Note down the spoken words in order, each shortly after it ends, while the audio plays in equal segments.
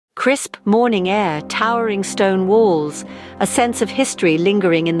Crisp morning air, towering stone walls, a sense of history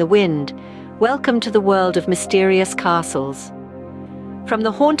lingering in the wind. Welcome to the world of mysterious castles. From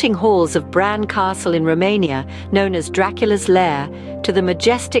the haunting halls of Bran Castle in Romania, known as Dracula's lair, to the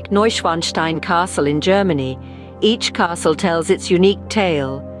majestic Neuschwanstein Castle in Germany, each castle tells its unique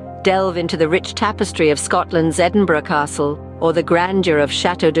tale. Delve into the rich tapestry of Scotland's Edinburgh Castle or the grandeur of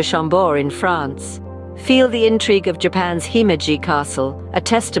Château de Versailles in France. Feel the intrigue of Japan's Himeji Castle, a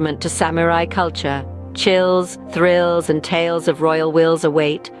testament to samurai culture. Chills, thrills, and tales of royal wills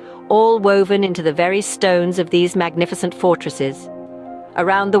await, all woven into the very stones of these magnificent fortresses.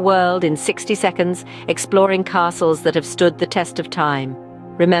 Around the world in 60 seconds, exploring castles that have stood the test of time.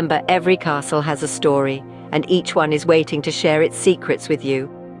 Remember, every castle has a story, and each one is waiting to share its secrets with you.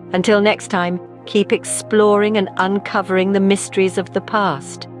 Until next time, keep exploring and uncovering the mysteries of the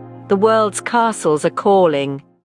past. The world's castles are calling.